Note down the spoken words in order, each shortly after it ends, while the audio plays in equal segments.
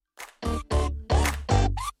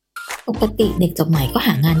ปกติเด็กจบใหม่ก็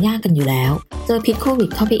หางานยากกันอยู่แล้วเจอพิษโควิด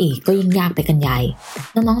เข้าไปอีกก็ยิ่งยากไปกันใ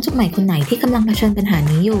หญ่น้องๆจบใหม่คนไหนที่กำลังเผชิญปัญห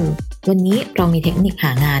านี้อยู่วันนี้เรามีเทคนิคห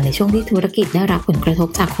างานในช่วงที่ธุรกิจได้รับผลกระ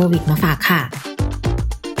ทบจากโควิดมาฝากค่ะ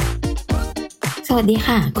สวัสดี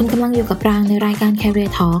ค่ะคุณกำลังอยู่กับปรางในรายการ Career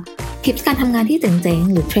Talk ทิปส์การทำงานที่เจ๋ง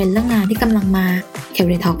ๆหรือเทรนด์เรื่องงานที่กำลังมา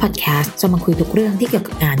Career Talk Podcast จะมาคุยทุกเรื่องที่เกี่ย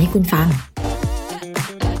วกับงานให้คุณฟัง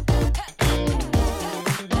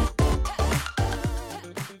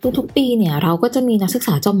ทุกๆปีเนี่ยเราก็จะมีนักศึก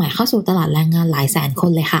ษาจบใหม่เข้าสู่ตลาดแรงงานหลายแสน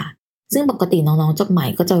คนเลยค่ะซึ่งปกติน้องๆจบใ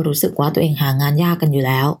หม่ก็จะรู้สึกว่าตัวเองหางานยากกันอยู่แ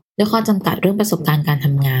ล้วด้วยข้อจำกัดเรื่องประสบการณ์การ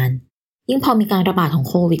ทำงานยิ่งพอมีการระบาดของ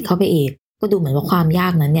โควิดเข้าไปอีกก็ดูเหมือนว่าความย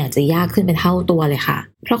ากนั้นเนี่ยจะยากขึ้นเป็นเท่าตัวเลยค่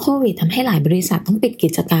ะเพราะโควิดทำให้หลายบริษัทต้องปิ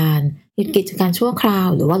ดกิจการหยุดกิจการชั่วครา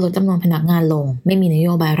วหรือว่าลดจำนวนพนักงานลงไม่มีน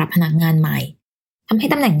โยบายรับพนักงานใหม่ทำให้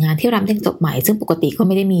ตำแหน่งงานที่รับเด็กจบใหม่ซึ่งปกติก็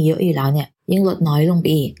ไม่ได้มีเยอะอยู่แล้วเนี่ยยิ่งลดน้อยลงไ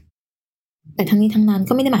ปอีกแต่ทั้งนี้ทั้งนั้น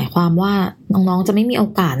ก็ไม่ได้หมายความว่าน้องๆจะไม่มีโ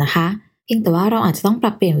อกาสนะคะเพียงแต่ว่าเราอาจจะต้องป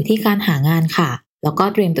รับเปลี่ยนวิธีการหางานค่ะแล้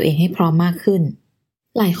วก็เตรียมตัวเองให้พร้อมมากขึ้น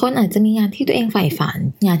หลายคนอาจจะมีงานที่ตัวเองใฝ่ฝั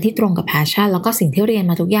นงานที่ตรงกับแพชชั่นแล้วก็สิ่งที่เรียน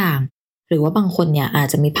มาทุกอย่างหรือว่าบางคนเนี่ยอาจ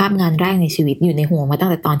จะมีภาพงานแรกในชีวิตอยู่ในหัวมาตั้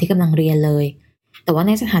งแต่ตอนที่กำลังเรียนเลยแต่ว่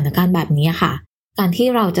าในสถานการณ์แบบนี้ค่ะการ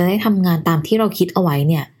ที่เราจะได้ทำงานตามที่เราคิดเอาไว้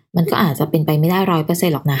เนี่ยมันก็อาจจะเป็นไปไม่ได้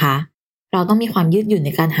 100% หรอกนะคะเราต้องมีความยืดหยุ่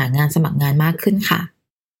นในการหางานสมัครงานมากขึ้นค่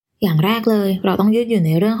ะอย่างแรกเลยเราต้องยืดหยุ่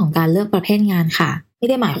นในเรื่องของการเลือกประเภทงานค่ะ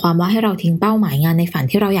ไม่ได้หมายความว่าให้เราทิ้งเป้าหมายงานในฝั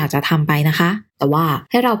นที่เราอยากจะทำไปนะคะแต่ว่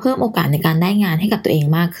าให้เราเพิ่มโอกาสในการได้งานให้กับตัวเ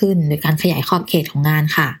องมากขึ้นโดยการขยายขอบเขตของงา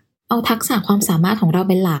นค่ะเอาทักษะความสามารถของเรา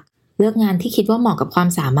เป็นหลักเลือกงานที่คิดว่าเหมาะกับควา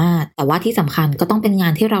มสามารถแต่ว่าที่สำคัญก็ต้องเป็นง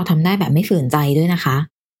านที่เราทำได้แบบไม่ฝืนใจด้วยนะคะ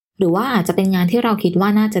หรือว่าอาจจะเป็นงานที่เราคิดว่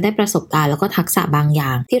าน่าจะได้ประสบการณ์แล้วก็ทักษะบางอย่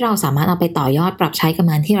างที่เราสามารถเอาไปต่อยอดปรับใช้กั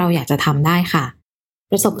บงานที่เราอยากจะทำได้ค่ะ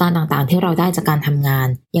ประสบการณ์ต่างๆที่เราได้จากการทำ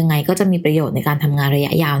งานยังไงก็จะมีประโยชน์ในการทำงานระ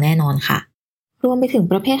ยะยาวแน่นอนค่ะรวมไปถึง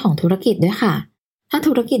ประเภทของธุรกิจด้วยค่ะถ้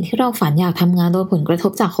าธุรกิจที่เราฝันอยากทำงานโดนผลกระท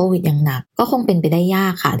บจากโควิดอย่างหนักก็คงเป็นไปได้ย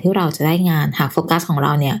ากค่ะที่เราจะได้งานหากโฟกัสของเร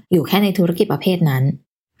าเนี่ยอยู่แค่ในธุรกิจประเภทนั้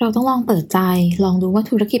นเราต้องลองเปิดใจลองดูว่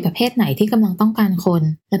าธุรกิจประเภทไหนที่กำลังต้องการค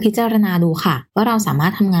นและพิจารณาดูค่ะว่าเราสามา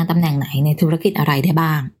รถทำงานตำแหน่งไหนในธุรกิจอะไรได้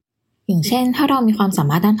บ้างอย่างเช่นถ้าเรามีความสาม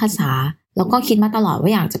ารถด้านภาษาแล้วก็คิดมาตลอดว่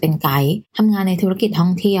าอยากจะเป็นไกด์ทำงานในธุรกิจท่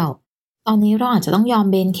องเที่ยวตอนนี้เราอาจจะต้องยอ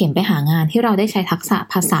มเบนเข็มไปหางานที่เราได้ใช้ทักษะ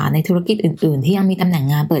ภาษาในธุรกิจอื่นๆที่ยังมีตำแหน่ง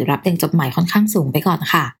งานเปิดรับเด็กจบใหม่ค่อนข้างสูงไปก่อ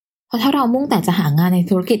นค่ะเพราะถ้าเรามุ่งแต่จะหางานใ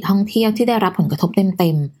นธุรกิจท่องเที่ยวที่ได้รับผลกระทบเ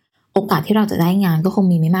ต็มๆโอกาสที่เราจะได้งานก็ค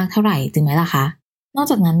งมีไม่มากเท่าไหร่จริงไหมล่ะคะนอก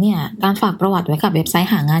จากนั้นเนี่ยการฝากประวัติไว้กับเว็บไ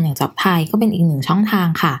ซต์หางานอย่าง Job Thai ก็เป็นอีกหนึ่งช่อง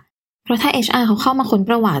ทางค่ะเพราะถ้า HR เขาเข้ามาค้น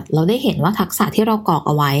ประวัติเราได้เห็นว่าทักษะที่เรากรอกเ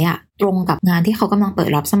อาไว้ตรงกับงานที่เขากำลังเปิ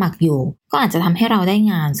ดรับสมัครอยู่ก็อาจจะทำให้เรา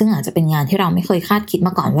ได้งานซึ่งอาจจะเป็นงานที่เราไม่เคยคาดคิด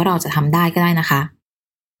มาก่อนว่าเราจะทำได้ก็ได้นะคะ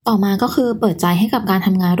ต่อมาก็คือเปิดใจให้กับการท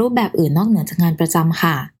ำงานรูปแบบอื่นนอกเหนือจากงานประจ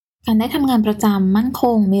ำค่ะการได้ทำงานประจำมั่น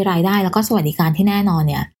คงมีรายได้แล้วก็สวัสดิการที่แน่นอน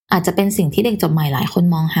เนี่ยอาจจะเป็นสิ่งที่เด็กจบใหม่หลายค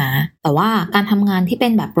นมองหาแต่ว่าการทำงานที่เป็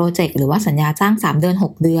นแบบโปรเจกต์หรือว่าสัญญาจ้าง3 เดือน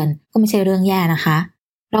 6 เดือนก็ไม่ใช่เรื่องแย่นะคะ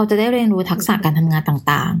เราจะได้เรียนรู้ทักษะการทำงา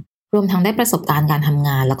นต่างๆรวมทั้งได้ประสบการณ์การทำง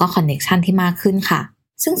านแล้วก็คอนเนคชั่นที่มากขึ้นค่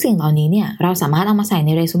ะซึ่งสิ่งเหล่านี้เนี่ยเราสามารถเอามา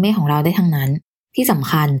ใส่ในเรซูเม่ของเราได้ทั้งนั้นที่สำ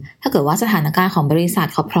คัญถ้าเกิดว่าสถานการณ์ของบริษั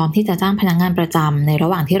ทเขาพร้อมที่จะจ้างพนักงานประจำในระ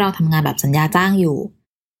หว่างที่เราทำงานแบบสัญญาจ้างอยู่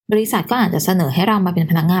บริษัทก็อาจจะเสนอให้เรามาเป็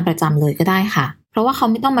นพนักงานประจำเลยก็ได้ค่ะเพราะว่าเข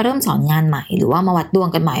าไม่ต้องมาเริ่มสอนงานใหม่หรือว่ามาวัดด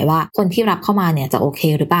วงกันใหม่ว่าคนที่รับเข้ามาเนี่ยจะโอเ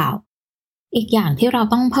คหรือเปล่าอีกอย่างที่เรา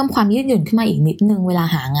ต้องเพิ่มความยืดหยุ่นขึ้นมาอีกนิดนึงเวลา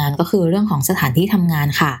หางานก็คือเรื่องของสถานที่ทำ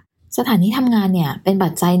งานค่ะสถานที่ทำงานเนี่ยเป็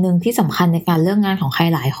นปัจจัยหนึ่งที่สำคัญในการเลือกงานของใค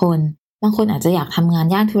รหลายคนบางคนอาจจะอยากทำงาน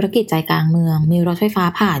ย่านธุรกิจใจกลางเมืองมีรถไ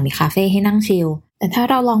ฟฟ้าผ่านมีคาเฟ่ให้นั่งชิลแต่ถ้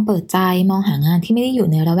าเราลองเปิดใจมองหางานที่ไม่ได้อยู่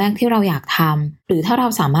ในละแวกที่เราอยากทำหรือถ้า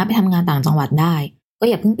เราสามารถไปทำงานต่างจังหวัดได้ก็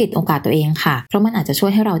อย่าเพิ่งปิดโอกาสตัวเองค่ะเพราะมันอาจจะช่ว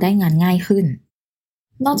ยให้เราได้งานง่ายขึ้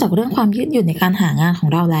นนอกจากเรื่องความยืดหยุ่นในการหางานของ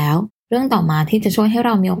เราแล้วเรื่องต่อมาที่จะช่วยให้เร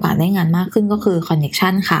ามีโอกาสได้งานมากขึ้นก็คือคอนเนค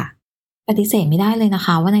ชั่นค่ะปฏิเสธไม่ได้เลยนะคะ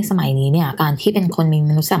ว่าในสมัยนี้เนี่ยการที่เป็นค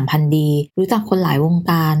นมีมนุษยสัมพันธ์ดีรู้จักคนหลายวง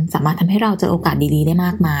การสามารถทำให้เราเจอโอกาสดีๆได้ม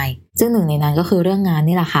ากมายซึ่งหนึ่งในนั้นก็คือเรื่องงาน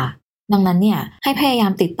นี่แหละค่ะดังนั้นเนี่ยให้พยา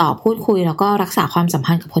ยามติดต่อพูดคุยแล้วก็รักษาความสั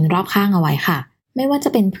มพันธ์กับคนรอบข้างเอาไว้ค่ะไม่ว่าจ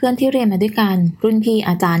ะเป็นเพื่อนที่เรียนมาด้วยกันรุ่น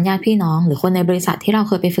พี่อาจารย์ญาติพี่น้องหรือคนในบริษัทที่เราเ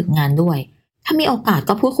คยไปฝึกงานด้วยถ้ามีโอกาส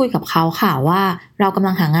ก็พูดคุยกับเขาค่ะว่าเราก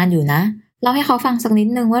ำลังหางานอยู่นะเล่าให้เขาฟังสักนิด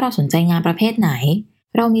นึงว่าเราสนใจงานประเภทไห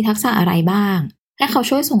นเรามีทักษะอะไรบ้างให้เข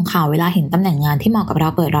าช่วยส่งข่าวเวลาเห็นตำแหน่งงานที่เหมาะกับเ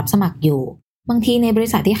ราเปิดรับสมัครอยู่บางทีในบริ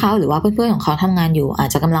ษัทที่เขาหรือว่าเพื่อนๆของเขาทำงานอยู่อา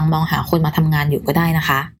จจะกำลังมองหาคนมาทำงานอยู่ก็ได้นะค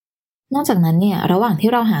ะนอกจากนั้นเนี่ยระหว่างที่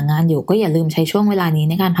เราหางานอยู่ก็อย่าลืมใช้ช่วงเวลา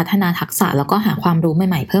นี้ในการพัฒนาทักษะแล้วก็หาความรู้ใ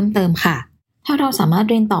หม่ๆเพิ่มเติมค่ะ ถ้าเราสามารถ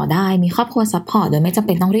เรียนต่อได้มีครอบครัวซัพพอร์ตโดยไม่จำเ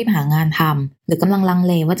ป็นต้องรีบหางานทำหรือกำลังลัง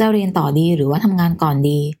เลว่าจะเรียนต่อดีหรือว่าทำงานก่อน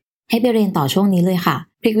ดีให้ไปเรียนต่อช่วงนี้เลยค่ะ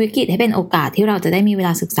พลิกวิกฤตให้เป็นโอกาสที่เราจะได้มีเวล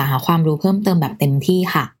าศึกษาหาความรู้เพิ่มเติมแบบเต็มที่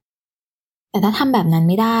ค่ะแต่ถ้าทำแบบนั้น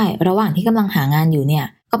ไม่ได้ระหว่างที่กำลังหางานอยู่เนี่ย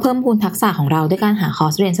ก็เพิ่มพูนทักษะของเราด้วยการหาคอ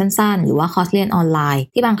ร์สเรียนสั้นๆหรือว่าคอร์สเรียนออนไลน์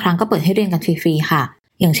ที่บางครั้งก็เปิดให้เรียนกันฟรีๆค่ะ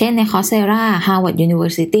อย่างเช่นใน Coursera Harvard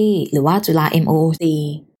University หรือว่าจุฬา MOOC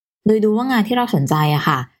โดยดูว่างานที่เราสนใจอะ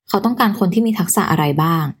ค่ะเขาต้องการคนที่มีทักษะอะไร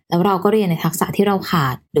บ้างแล้วเราก็เรียนในทักษะที่เราขา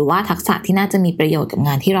ดหรือว่าทักษะที่น่าจะมีประโยชน์กับง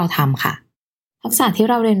านที่เราทำค่ะทักษะที่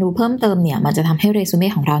เราเรียนรู้เพิ่มเติมเนี่ยมันจะทำให้เรซูเม่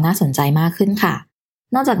ของเราน่าสนใจมากขึ้นค่ะ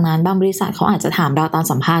นอกจากนั้นบางบริษัทเขาอาจจะถามเราตอน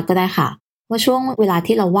สัมภาษณ์ก็ได้ค่ะว่าช่วงเวลา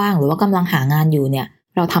ที่เราว่างหรือว่ากำลังหางานอยู่เนี่ย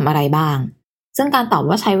เราทำอะไรบ้างซึ่งการตอบ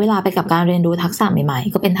ว่าใช้เวลาไปกับการเรียนรู้ทักษะใหม่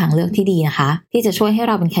ๆก็เป็นทางเลือกที่ดีนะคะที่จะช่วยให้เ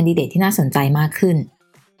ราเป็นแคนดิเดตที่น่าสนใจมากขึ้น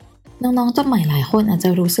น้องๆจบใหม่หลายคนอาจจะ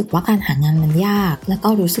รู้สึกว่าการหางานมันยากและก็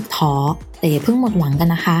รู้สึกท้อแต่อย่าเพิ่งหมดหวังกัน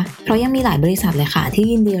นะคะเพราะยังมีหลายบริษัทเลยค่ะที่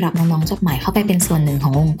ยินดีรับน้องๆจบใหม่เข้าไปเป็นส่วนหนึ่งข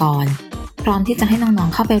ององค์กรพร้อมที่จะให้น้อง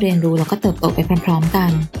ๆเข้าไปเรียนรู้แล้วก็เติบโตไปพร้อมๆกั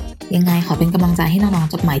นยังไงขอเป็นกำลังใจให้น้อง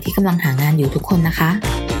ๆจบใหม่ที่กำลังหางานอยู่ทุกคนนะคะ